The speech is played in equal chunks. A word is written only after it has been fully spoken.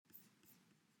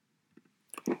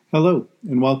Hello,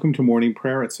 and welcome to morning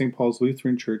prayer at St. Paul's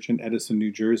Lutheran Church in Edison,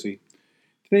 New Jersey.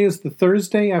 Today is the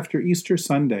Thursday after Easter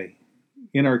Sunday.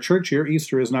 In our church here,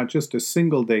 Easter is not just a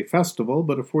single-day festival,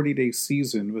 but a 40-day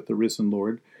season with the risen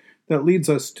Lord that leads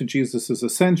us to Jesus'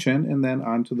 ascension and then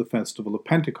on to the festival of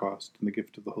Pentecost and the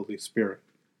gift of the Holy Spirit.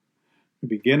 We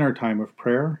begin our time of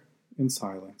prayer in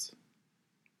silence.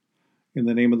 In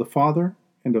the name of the Father,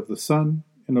 and of the Son,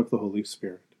 and of the Holy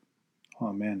Spirit.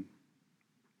 Amen.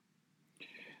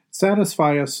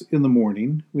 Satisfy us in the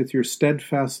morning with your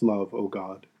steadfast love, O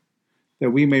God,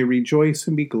 that we may rejoice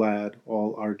and be glad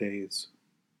all our days.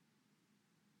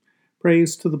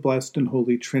 Praise to the blessed and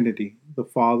holy Trinity, the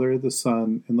Father, the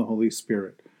Son, and the Holy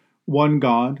Spirit, one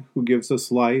God who gives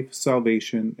us life,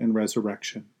 salvation, and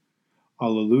resurrection.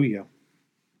 Alleluia.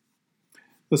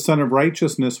 The Son of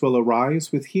Righteousness will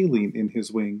arise with healing in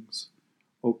his wings.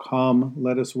 O come,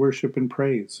 let us worship and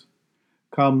praise.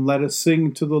 Come, let us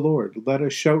sing to the Lord. Let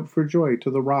us shout for joy to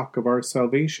the rock of our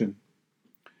salvation.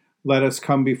 Let us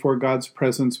come before God's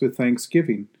presence with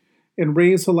thanksgiving, and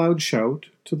raise a loud shout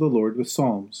to the Lord with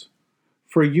psalms.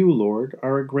 For you, Lord,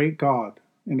 are a great God,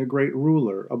 and a great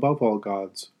ruler above all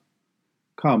gods.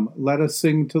 Come, let us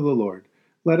sing to the Lord.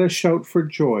 Let us shout for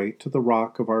joy to the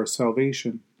rock of our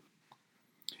salvation.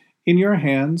 In your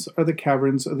hands are the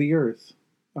caverns of the earth.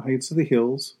 The heights of the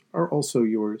hills are also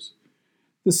yours.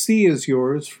 The sea is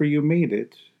yours, for you made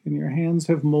it, and your hands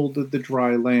have molded the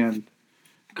dry land.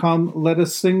 Come, let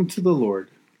us sing to the Lord.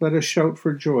 Let us shout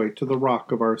for joy to the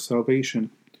rock of our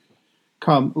salvation.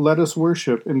 Come, let us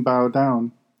worship and bow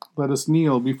down. Let us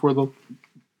kneel before the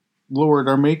Lord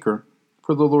our Maker.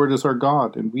 For the Lord is our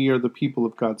God, and we are the people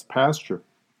of God's pasture,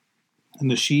 and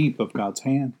the sheep of God's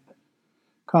hand.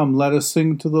 Come, let us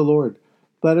sing to the Lord.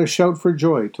 Let us shout for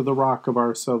joy to the rock of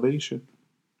our salvation.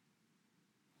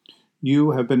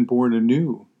 You have been born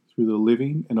anew through the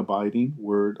living and abiding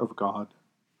Word of God.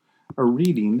 A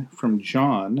reading from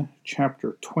John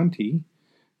chapter 20.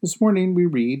 This morning we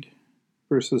read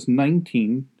verses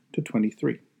 19 to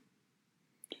 23.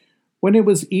 When it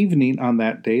was evening on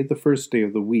that day, the first day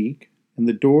of the week, and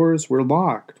the doors were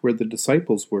locked where the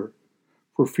disciples were,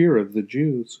 for fear of the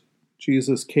Jews,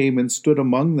 Jesus came and stood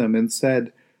among them and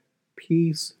said,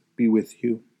 "Peace be with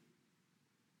you."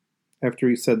 After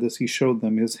he said this, he showed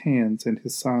them his hands and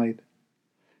his side.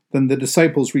 Then the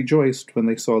disciples rejoiced when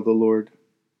they saw the Lord.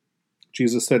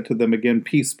 Jesus said to them again,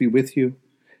 "Peace be with you.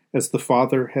 As the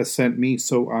Father has sent me,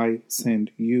 so I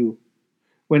send you."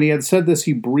 When he had said this,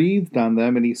 he breathed on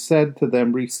them, and he said to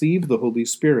them, "Receive the Holy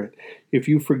Spirit. If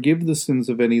you forgive the sins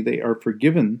of any, they are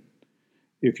forgiven.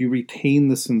 If you retain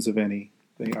the sins of any,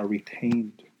 they are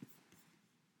retained."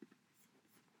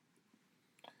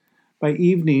 By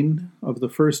evening of the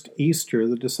first Easter,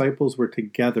 the disciples were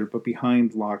together, but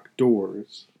behind locked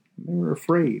doors. They were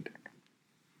afraid.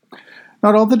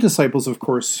 Not all the disciples, of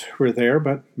course, were there,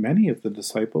 but many of the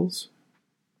disciples.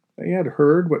 They had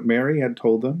heard what Mary had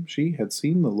told them. She had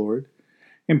seen the Lord.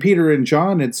 And Peter and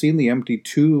John had seen the empty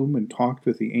tomb and talked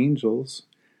with the angels.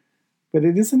 But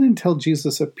it isn't until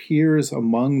Jesus appears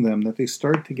among them that they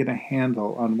start to get a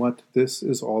handle on what this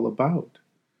is all about,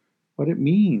 what it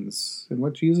means, and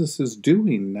what Jesus is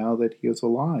doing now that he is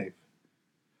alive.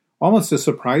 Almost as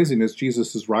surprising as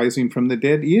Jesus' rising from the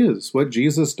dead is what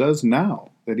Jesus does now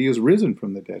that he is risen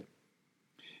from the dead.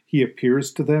 He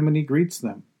appears to them and he greets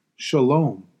them.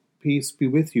 Shalom, peace be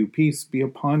with you, peace be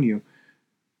upon you.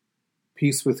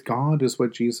 Peace with God is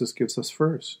what Jesus gives us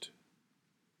first.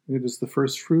 It is the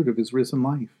first fruit of his risen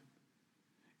life.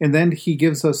 And then he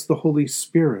gives us the Holy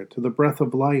Spirit, the breath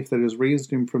of life that has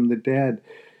raised him from the dead.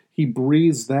 He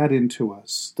breathes that into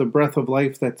us, the breath of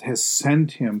life that has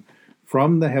sent him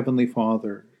from the Heavenly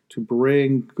Father to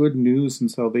bring good news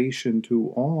and salvation to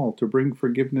all, to bring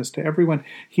forgiveness to everyone.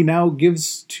 He now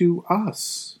gives to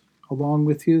us, along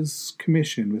with his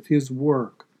commission, with his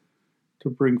work, to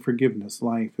bring forgiveness,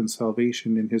 life, and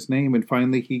salvation in his name. And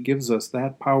finally, he gives us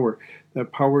that power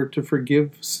to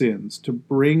forgive sins, to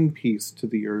bring peace to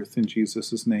the earth in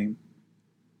Jesus' name.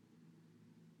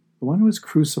 The one who was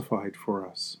crucified for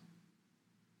us,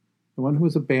 the one who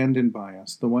was abandoned by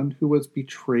us, the one who was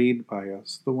betrayed by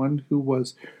us, the one who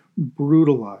was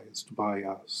brutalized by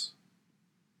us,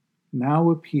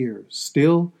 now appears,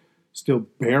 still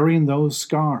bearing those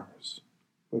scars,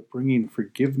 but bringing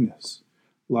forgiveness,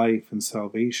 life, and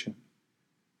salvation,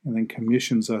 and then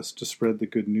commissions us to spread the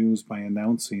good news by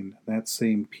announcing that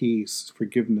same peace,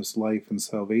 forgiveness, life, and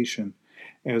salvation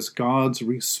as God's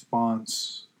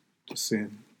response to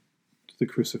sin, to the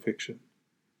crucifixion,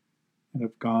 and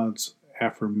of God's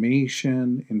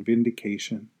affirmation and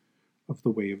vindication of the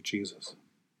way of Jesus.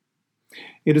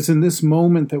 It is in this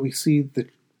moment that we see the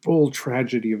full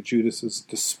tragedy of Judas's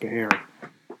despair.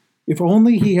 If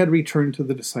only he had returned to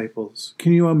the disciples.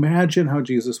 Can you imagine how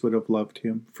Jesus would have loved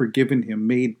him, forgiven him,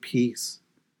 made peace?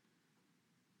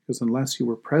 Because unless you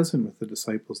were present with the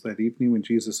disciples that evening when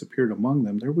Jesus appeared among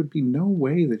them, there would be no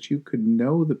way that you could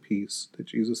know the peace that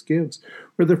Jesus gives,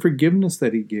 or the forgiveness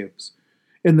that he gives,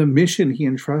 and the mission he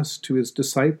entrusts to his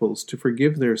disciples to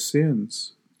forgive their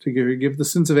sins, to forgive the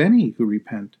sins of any who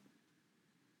repent.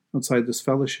 Outside this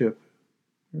fellowship,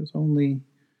 there's only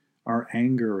our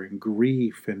anger and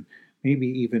grief and maybe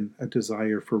even a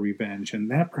desire for revenge. And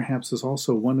that perhaps is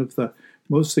also one of the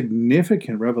most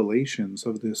significant revelations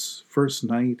of this first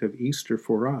night of Easter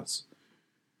for us.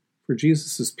 For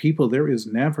Jesus' people, there is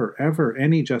never, ever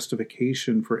any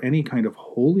justification for any kind of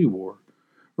holy war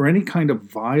or any kind of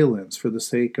violence for the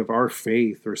sake of our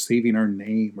faith or saving our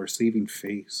name or saving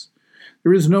face.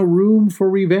 There is no room for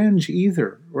revenge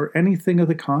either or anything of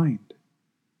the kind.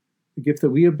 The gift that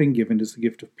we have been given is the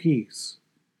gift of peace.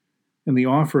 And the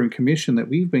offer and commission that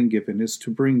we've been given is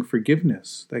to bring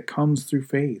forgiveness that comes through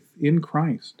faith in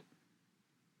Christ.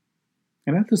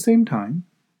 And at the same time,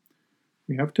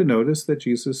 we have to notice that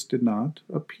Jesus did not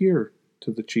appear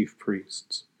to the chief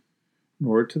priests,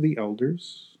 nor to the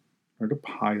elders, nor to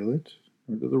Pilate,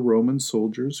 nor to the Roman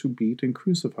soldiers who beat and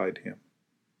crucified him.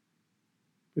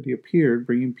 But he appeared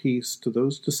bringing peace to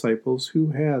those disciples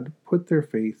who had put their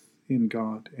faith in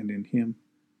God and in him.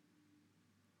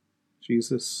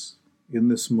 Jesus, in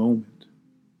this moment,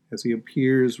 as he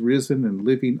appears risen and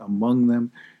living among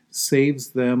them,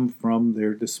 saves them from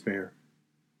their despair.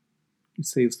 He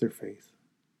saves their faith.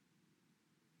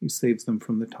 He saves them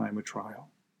from the time of trial.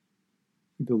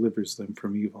 He delivers them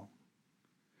from evil.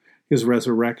 His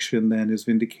resurrection, then, is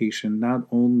vindication not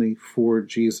only for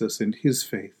Jesus and his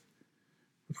faith,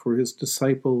 but for his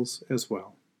disciples as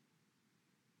well.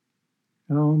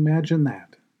 And I'll imagine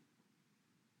that.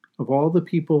 Of all the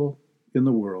people in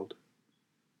the world,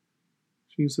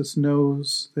 Jesus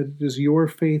knows that it is your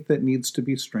faith that needs to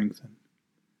be strengthened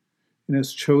and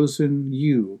has chosen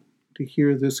you to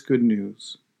hear this good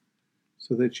news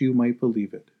so that you might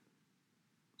believe it,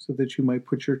 so that you might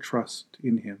put your trust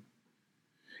in him.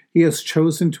 He has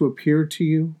chosen to appear to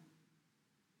you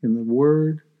in the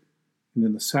Word and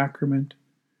in the sacrament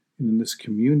and in this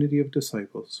community of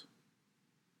disciples.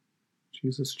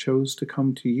 Jesus chose to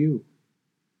come to you,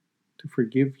 to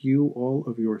forgive you all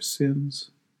of your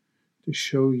sins, to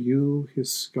show you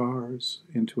his scars,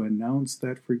 and to announce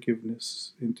that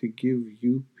forgiveness, and to give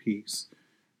you peace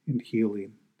and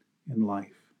healing and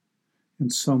life,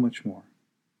 and so much more.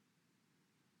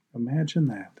 Imagine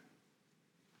that.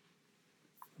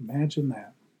 Imagine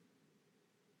that.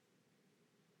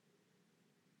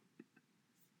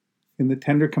 In the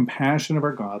tender compassion of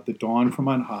our God, the dawn from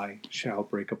on high shall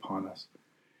break upon us.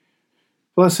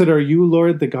 Blessed are you,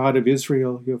 Lord, the God of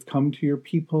Israel. You have come to your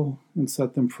people and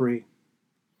set them free.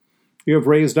 You have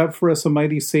raised up for us a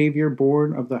mighty Savior,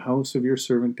 born of the house of your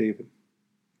servant David.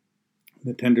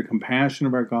 In the tender compassion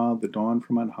of our God, the dawn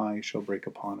from on high shall break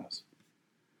upon us.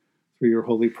 Through your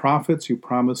holy prophets, you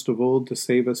promised of old to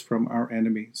save us from our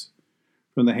enemies,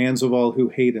 from the hands of all who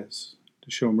hate us,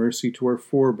 to show mercy to our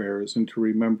forebears, and to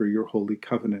remember your holy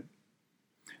covenant.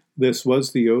 This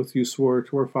was the oath you swore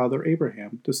to our father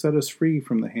Abraham, to set us free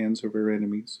from the hands of our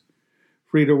enemies,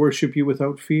 free to worship you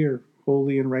without fear,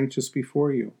 holy and righteous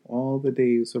before you, all the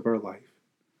days of our life.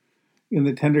 In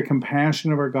the tender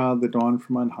compassion of our God, the dawn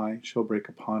from on high shall break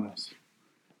upon us.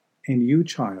 And you,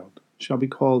 child, shall be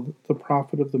called the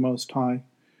prophet of the Most High,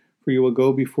 for you will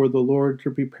go before the Lord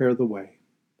to prepare the way,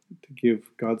 to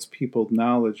give God's people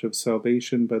knowledge of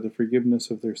salvation by the forgiveness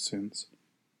of their sins.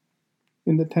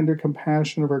 In the tender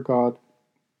compassion of our God,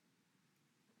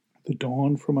 the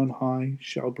dawn from on high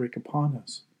shall break upon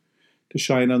us, to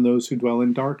shine on those who dwell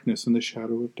in darkness and the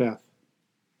shadow of death,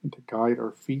 and to guide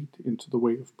our feet into the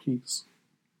way of peace.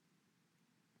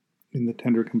 In the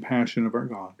tender compassion of our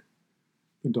God,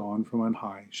 the dawn from on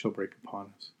high shall break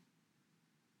upon us.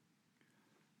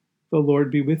 The Lord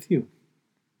be with you.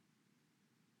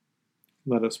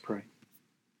 Let us pray.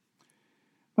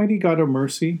 Mighty God of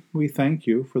mercy, we thank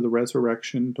you for the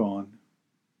resurrection dawn,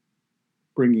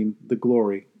 bringing the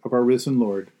glory of our risen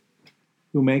Lord,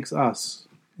 who makes us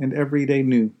and every day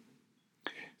new.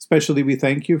 Especially we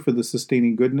thank you for the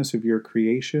sustaining goodness of your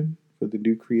creation, for the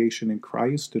new creation in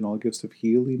Christ and all gifts of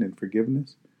healing and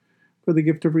forgiveness, for the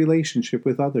gift of relationship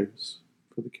with others,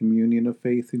 for the communion of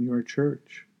faith in your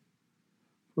church.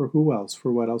 For who else,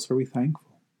 for what else are we thankful?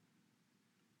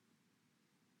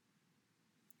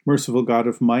 Merciful God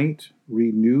of might,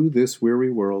 renew this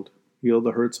weary world, heal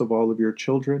the hurts of all of your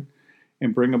children,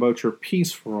 and bring about your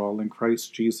peace for all in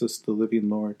Christ Jesus, the living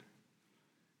Lord.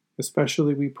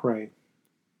 Especially we pray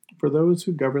for those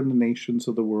who govern the nations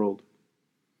of the world,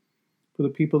 for the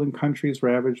people in countries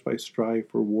ravaged by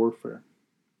strife or warfare,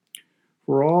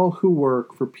 for all who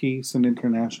work for peace and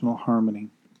international harmony,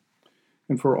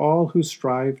 and for all who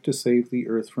strive to save the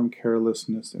earth from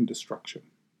carelessness and destruction,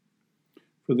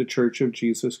 for the Church of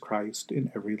Jesus Christ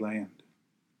in every land.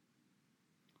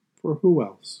 For who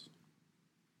else?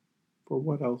 For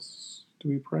what else do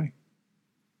we pray?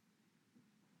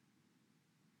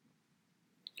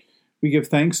 We give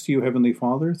thanks to you, Heavenly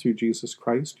Father, through Jesus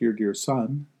Christ, your dear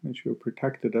Son, that you have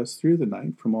protected us through the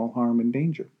night from all harm and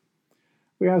danger.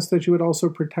 We ask that you would also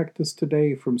protect us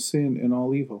today from sin and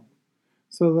all evil,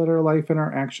 so that our life and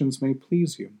our actions may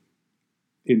please you.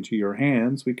 Into your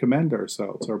hands we commend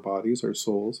ourselves, our bodies, our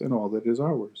souls, and all that is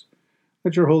ours.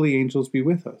 Let your holy angels be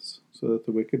with us, so that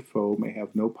the wicked foe may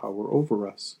have no power over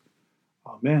us.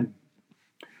 Amen.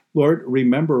 Lord,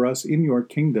 remember us in your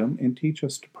kingdom and teach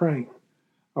us to pray.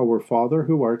 Our Father,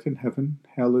 who art in heaven,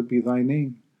 hallowed be thy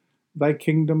name. Thy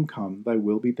kingdom come, thy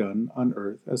will be done on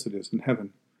earth as it is in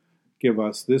heaven. Give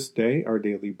us this day our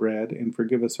daily bread, and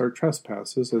forgive us our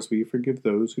trespasses as we forgive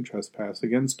those who trespass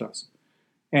against us.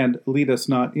 And lead us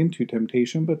not into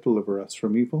temptation, but deliver us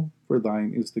from evil. For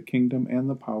thine is the kingdom and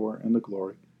the power and the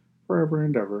glory, forever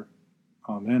and ever.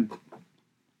 Amen.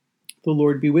 The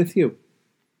Lord be with you.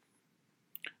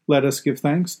 Let us give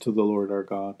thanks to the Lord our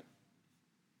God.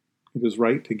 It is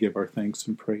right to give our thanks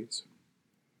and praise.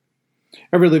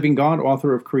 Ever-living God,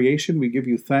 author of creation, we give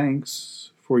you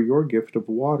thanks for your gift of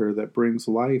water that brings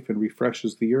life and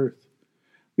refreshes the earth.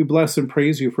 We bless and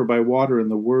praise you, for by water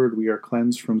and the word we are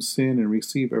cleansed from sin and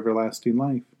receive everlasting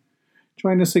life.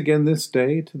 Join us again this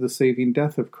day to the saving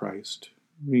death of Christ.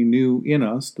 Renew in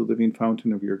us the living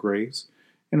fountain of your grace,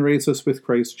 and raise us with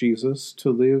Christ Jesus to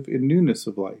live in newness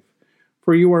of life.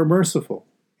 For you are merciful,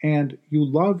 and you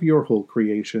love your whole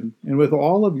creation, and with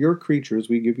all of your creatures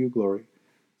we give you glory.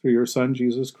 Through your Son,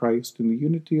 Jesus Christ, in the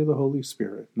unity of the Holy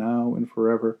Spirit, now and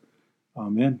forever.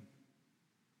 Amen.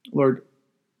 Lord,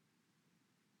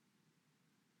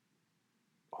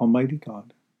 Almighty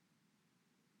God,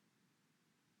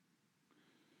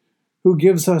 who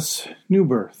gives us new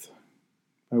birth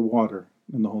by water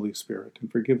and the Holy Spirit,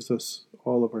 and forgives us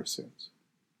all of our sins,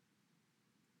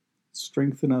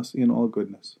 strengthen us in all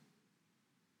goodness,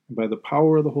 and by the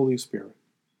power of the Holy Spirit,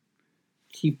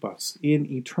 keep us in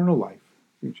eternal life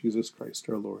through Jesus Christ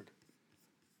our Lord.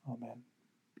 Amen.